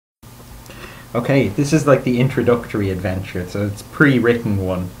Okay, this is like the introductory adventure, so it's a pre-written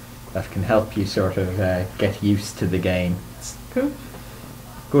one that can help you sort of get used to the game. It's Cool.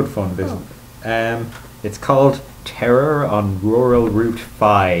 good fun. Cool. It's called Terror on Rural Route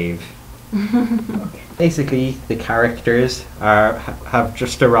 5. Basically, the characters have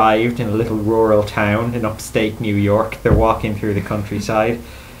just arrived in a little rural town in upstate New York. They're walking through the countryside.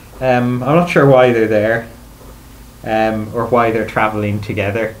 I'm not sure why they're there, or why they're travelling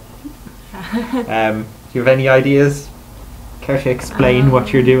together. Do you have any ideas? Care to explain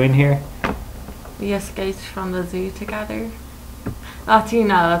what you're doing here? We escaped from the zoo together. Oh, do you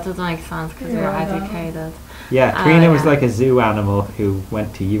know, that doesn't make sense because we're educated. Yeah, Trina was yeah. like a zoo animal who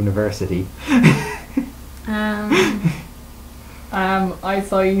went to university. I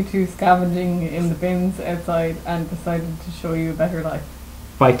saw you two scavenging in the bins outside and decided to show you a better life.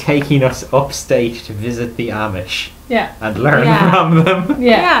 By taking us upstate to visit the Amish Yeah. and learn Yeah. from them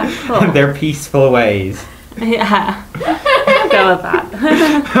Yeah. Yeah, cool. their peaceful ways. Yeah, I'll go with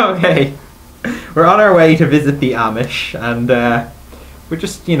that. Okay, we're on our way to visit the Amish, and we're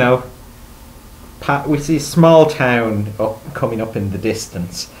just, we see a small town coming up in the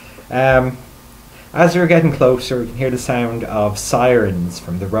distance. As we're getting closer, we can hear the sound of sirens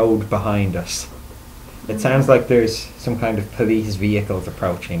from the road behind us. It sounds like there's some kind of police vehicles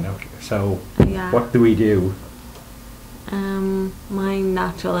approaching. Okay, so, Yeah. what do we do? My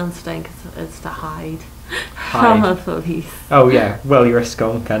natural instinct is to hide Hide. from the police. Oh yeah, well you're a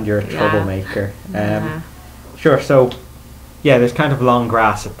skunk and you're a Yeah. troublemaker. Yeah. Sure, so yeah, there's kind of long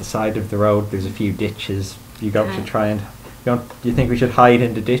grass at the side of the road. There's a few ditches. You got to Okay. try and. Do you think we should hide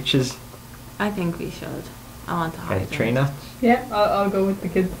in the ditches? I think we should. I want to Okay, hide. Trina. Yeah, I'll go with the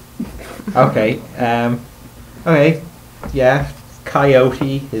kids. Okay. Okay. Yeah.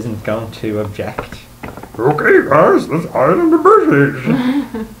 Coyote isn't going to object. Okay, guys, let's hide in the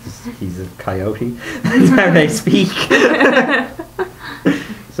bushes. He's a coyote. That's how they speak.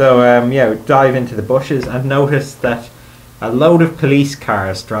 So yeah, we dive into the bushes and notice that a load of police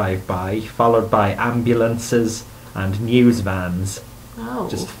cars drive by, followed by ambulances and news vans, Oh.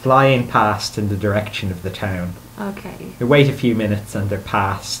 just flying past in the direction of the town. Okay. We wait a few minutes and they're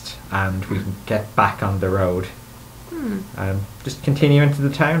past, and we can get back on the road. Just continue into the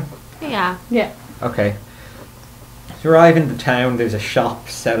town. Yeah. Yeah. Okay. To arrive in the town, there's a shop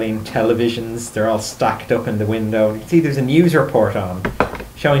selling televisions. They're all stacked up in the window. You can see there's a news report on,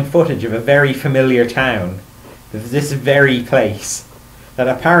 showing footage of a very familiar town. There's this very place. That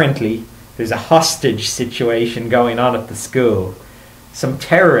apparently there's a hostage situation going on at the school. Some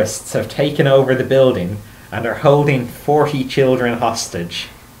terrorists have taken over the building and are holding 40 children hostage.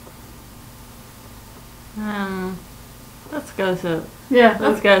 Let's go to Yeah.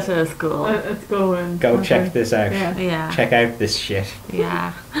 let's go to the school. Let's go and Go check this out. Yeah. Yeah. Check out this shit.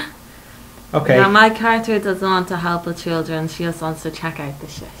 Yeah. Okay, Now my character doesn't want to help the children. She just wants to check out the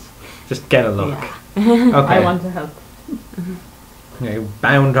shit. just get a look. Yeah. Okay. I want to help. Okay,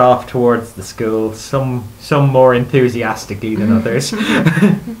 bound off towards the school, some more enthusiastically than others.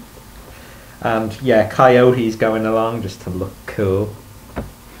 And yeah, Coyote's going along just to look cool.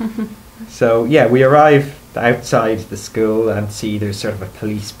 So yeah, we arrive outside the school and see there's sort of a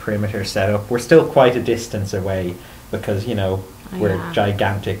police perimeter set up. We're still quite a distance away because, we're Yeah.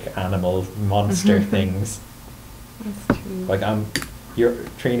 gigantic animal monster things. That's true. Like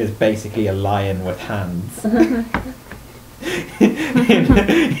Trina's basically a lion with hands.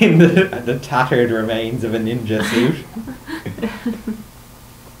 in the tattered remains of a ninja suit.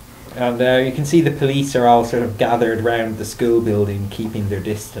 And you can see the police are all sort of gathered round the school building, keeping their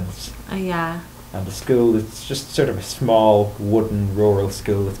distance. Yeah. And the school is just sort of a small wooden rural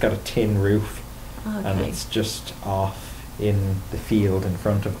school. It's got a tin roof, and Okay. it's just off in the field in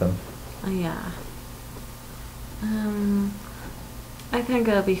front of them. Yeah. I think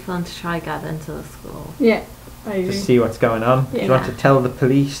it'll be fun to try get into the school. Yeah. I agree. Just see what's going on. Do you want to Yeah. tell the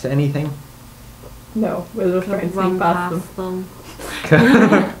police anything? No, we'll just try and Run sneak past them.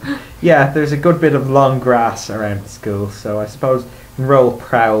 them. Yeah, there's a good bit of long grass around the school, so I suppose you can roll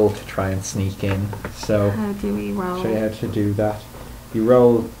prowl to try and sneak in. So, How do we roll? show you how to do that. You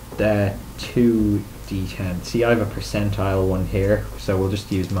roll 2d10. See, I have a percentile one here, so we'll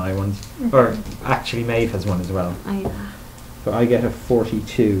just use my ones. Or, actually, Maeve has one as well. Yeah. So I get a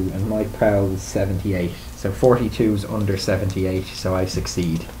 42, and my prowl is 78. So 42 is under 78, so I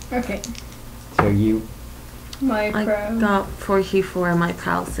succeed. Okay. So you... My I crown. got 44, my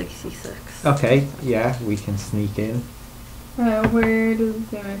pal 66. Okay, yeah, we can sneak in. Where does it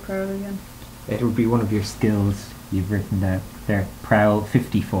say my proud again? It would be one of your skills you've written down. There, prowl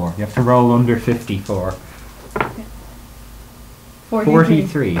 54. You have to roll under 54. 43.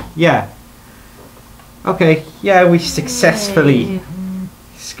 43. Yeah. Okay, yeah, we successfully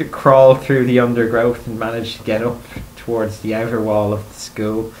Yay. crawled through the undergrowth and managed to get up towards the outer wall of the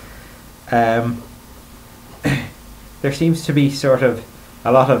school. There seems to be sort of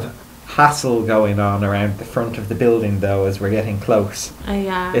a lot of hassle going on around the front of the building, though, as we're getting close.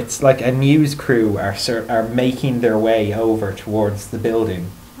 Yeah. It's like a news crew are making their way over towards the building,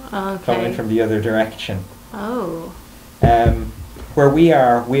 Okay. coming from the other direction. Oh. Where we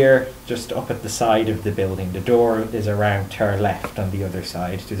are, we're just up at the side of the building. The door is around to our left on the other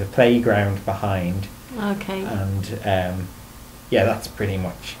side. There's a playground behind, Okay. and yeah, that's pretty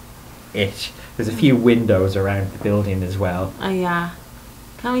much it. There's a few windows around the building as well. Yeah.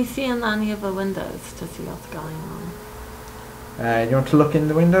 Can we see in any of the windows to see what's going on? You want to look in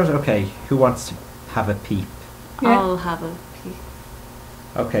the windows? Okay, who wants to have a peep? Yeah. I'll have a peek.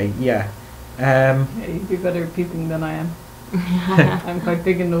 Okay, yeah. Yeah, you'd be better at peeping than I am. I'm quite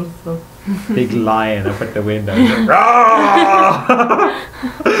big and noticeable. Big lion up at the window.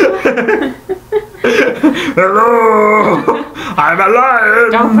 Hello! I'm a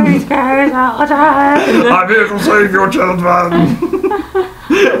lion! Don't be scared, I'm here to save your children!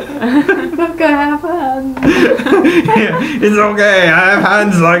 Look, I have hands. It's okay, I have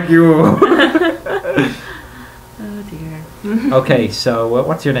hands like you! Oh dear. Okay, so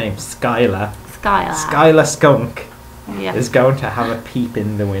what's your name? Skyla. Skyla. Skyla Skunk Yeah. is going to have a peep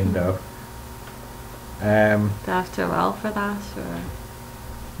in the window. Do I have to roll for that, or?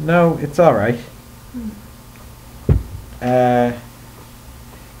 No, it's alright.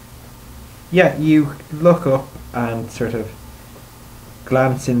 Yeah, you look up and sort of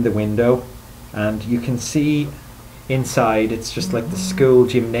glance in the window, and you can see inside it's just like the school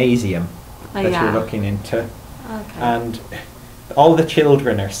gymnasium Oh, that yeah. you're looking into. Okay. And all the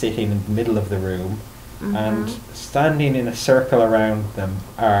children are sitting in the middle of the room, and standing in a circle around them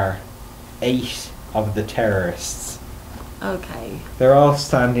are 8 of the terrorists. Okay. They're all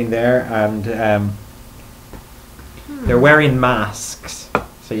standing there, and they're wearing masks,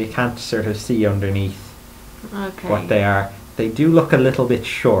 so you can't sort of see underneath Okay. what they are. They do look a little bit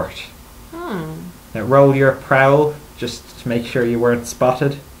short. Hmm. Now roll your prowl, just to make sure you weren't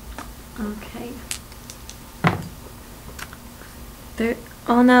spotted. Okay.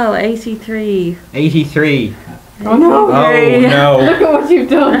 Oh no, 83. 83. Oh no! Oh no. Look at what you've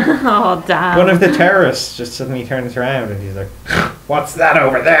done. Oh damn. One of the terrorists just suddenly turns around and he's like, "What's that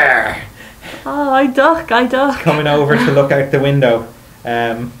over there?" Oh, I duck. Coming over to look out the window.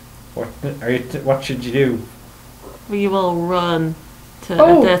 What should you do? We will run to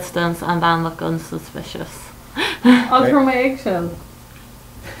Oh. a distance and then look unsuspicious. I'll throw my eggshell.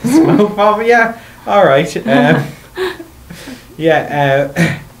 Smoke bomb? Yeah. All right. Yeah.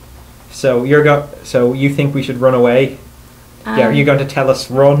 So So you think we should run away? Yeah. Are you going to tell us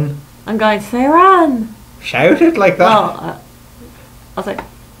run? I'm going to say run. Shout it like that. Well, I was like,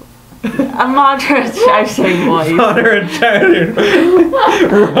 a moderate shouting voice. Moderate shouting.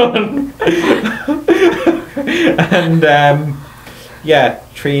 Run. And yeah,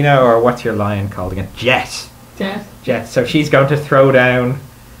 Trina, or what's your lion called again? Jet. Jet. So she's going to throw down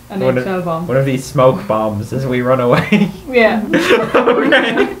An one eggshell bomb. of these smoke bombs as we run away. Yeah.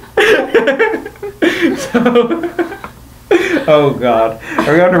 Okay. So, oh god,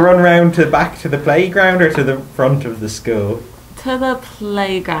 are we going to run round back to the playground or to the front of the school? To the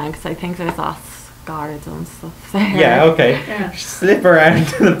playground, because I think there's lots of guards and stuff there. Yeah, okay. Yeah. Slip around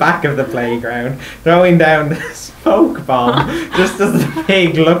to the back of the playground, throwing down the smoke bomb just as the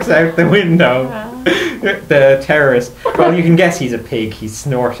pig looks out the window. The terrorist. Well, you can guess he's a pig. He's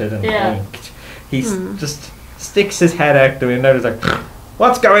snorted and blinked. He's just sticks his head out the window. He's like,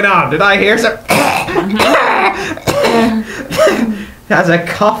 "What's going on? Did I hear some?" Has a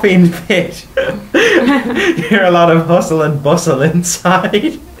coughing fit. You hear a lot of hustle and bustle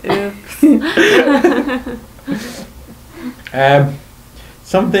inside. Oops.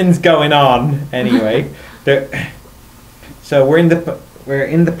 Something's going on anyway. So we're in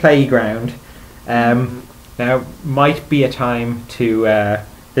the playground. Now might be a time to.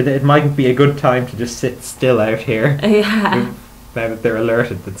 It might be a good time to just sit still out here. Yeah. Now that they're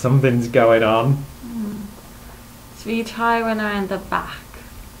alerted that something's going on. Should we try run around the back?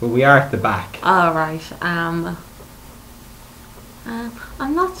 Well, we are at the back. Alright, I'm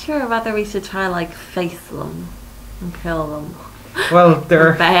not sure whether we should try like face them and kill them. Well,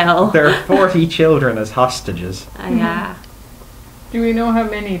 there Bail. are 40 children as hostages. Yeah. Do we know how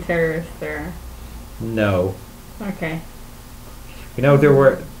many terrorists there are? No. Okay. You know, there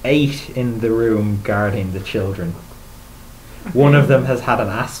were 8 in the room guarding the children. One of them has had an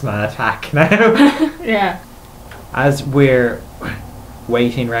asthma attack now. Yeah. As we're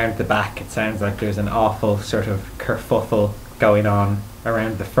waiting round the back, it sounds like there's an awful sort of kerfuffle going on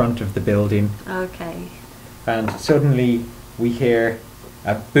around the front of the building. Okay. And suddenly we hear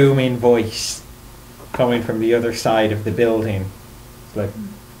a booming voice coming from the other side of the building. It's like,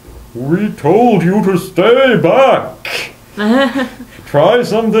 "We told you to stay back! Try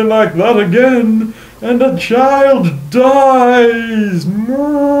something like that again and a child dies!"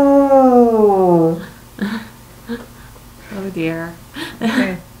 Oh dear.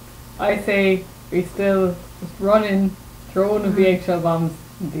 Okay. I say we still just run in, throw one of the eggshell bombs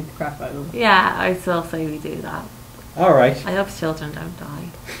and beat the crap out of them. Yeah, I still say we do that. Alright. I hope children don't die.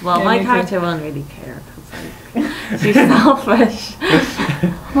 Well, Yeah, my me too. character won't really care because like, she's selfish.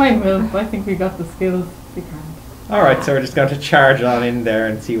 Mine will, but I think we got the skills. We can't. Alright, so we're just going to charge on in there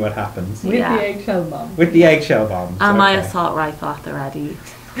and see what happens. With Yeah. the eggshell bomb. With the eggshell bombs. And my okay. assault rifle at the ready.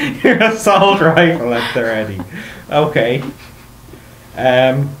 Your assault rifle at the ready. Okay.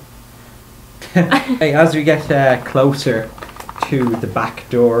 Hey, as we get closer to the back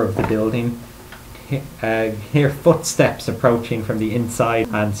door of the building, hear footsteps approaching from the inside,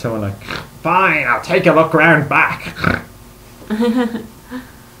 and someone like, "Fine, I'll take a look round back."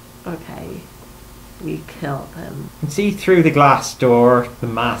 Okay. We kill them. You can see through the glass door, the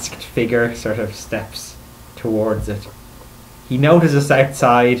masked figure sort of steps towards it. He notices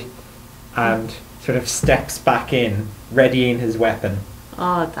outside and sort of steps back in, readying his weapon.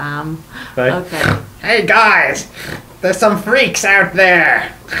 Oh damn. Like, Okay. "Hey guys, there's some freaks out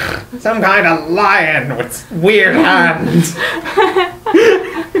there. Some kind of lion with weird hands."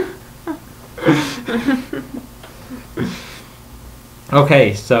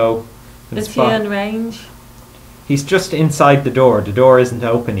 Okay, so Is he in range? he's just inside the door. The door isn't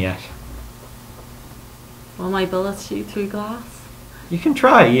open yet. Will my bullets shoot through glass? You can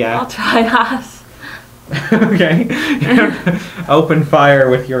try, I'll yeah. try that. Okay. Open fire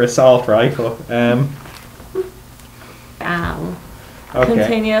with your assault rifle. Ow. Okay.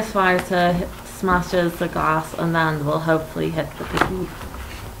 Continuous fire to smashes the glass and then we'll hopefully hit the piggy.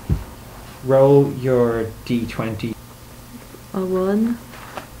 Roll your d20. A 1?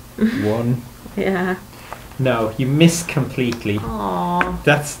 1. Yeah. No, you miss completely. Aww.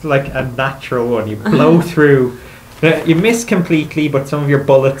 That's like a natural one. You blow through. You miss completely, but some of your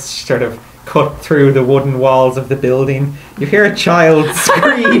bullets sort of cut through the wooden walls of the building. You hear a child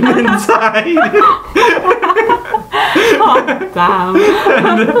scream inside. Oh, damn.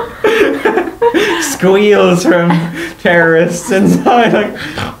 And squeals from terrorists inside. Like,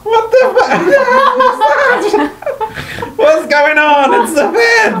 what the fuck? What's going on? It's the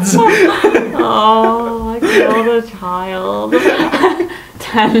feds! Oh, I killed a child.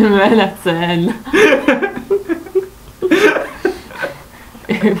 10 minutes in.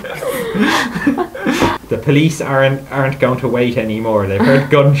 The police aren't going to wait anymore. They've heard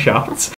gunshots.